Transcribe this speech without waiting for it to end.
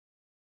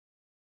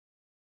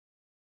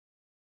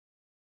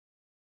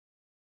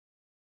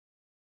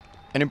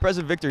An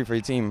impressive victory for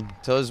your team.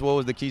 Tell us what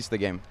was the keys to the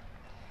game.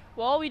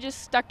 Well, we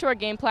just stuck to our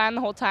game plan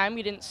the whole time.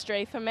 We didn't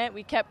stray from it.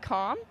 We kept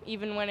calm,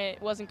 even when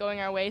it wasn't going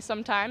our way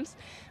sometimes.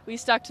 We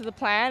stuck to the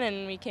plan,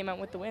 and we came out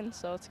with the win,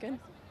 so it's good.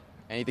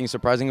 Anything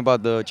surprising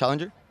about the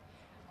challenger?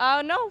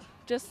 No,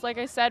 just like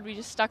I said, we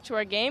just stuck to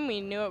our game.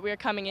 We knew what we were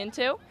coming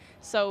into,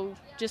 so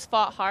just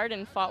fought hard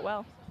and fought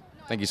well.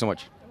 Thank you so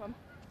much. No problem.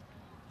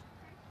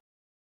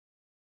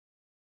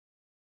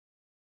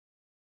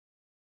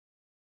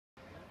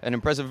 An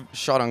impressive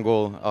shot on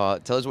goal.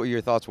 Tell us what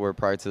your thoughts were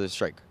prior to the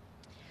strike.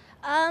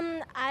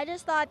 I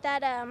just thought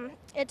that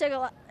it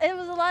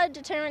was a lot of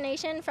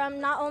determination from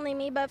not only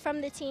me but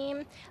from the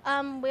team.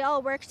 We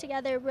all worked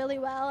together really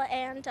well,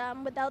 and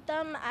without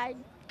them, I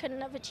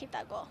couldn't have achieved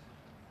that goal.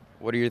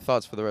 What are your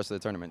thoughts for the rest of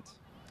the tournament?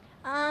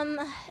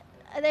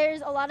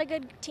 There's a lot of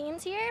good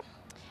teams here.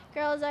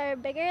 Girls are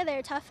bigger,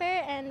 they're tougher,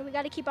 and we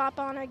got to keep up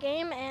on our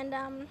game. And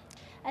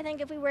I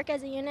think if we work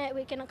as a unit,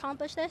 we can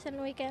accomplish this,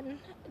 and we can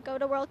go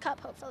to World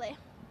Cup hopefully.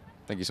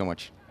 Thank you so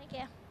much. Thank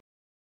you.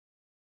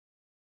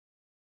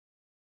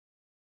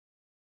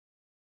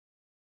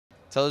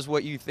 Tell us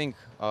what you think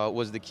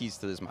was the keys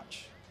to this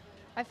match.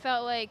 I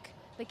felt like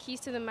the keys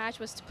to the match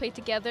was to play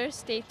together,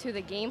 stay to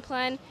the game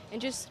plan,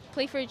 and just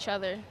play for each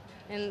other.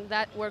 And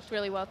that worked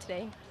really well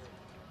today.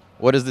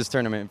 What does this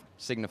tournament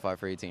signify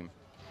for your team?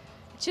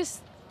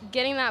 Just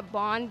getting that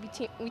bond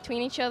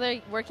between each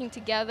other, working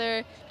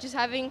together, just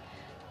having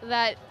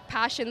that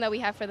passion that we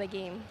have for the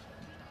game.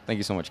 Thank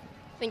you so much.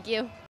 Thank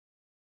you.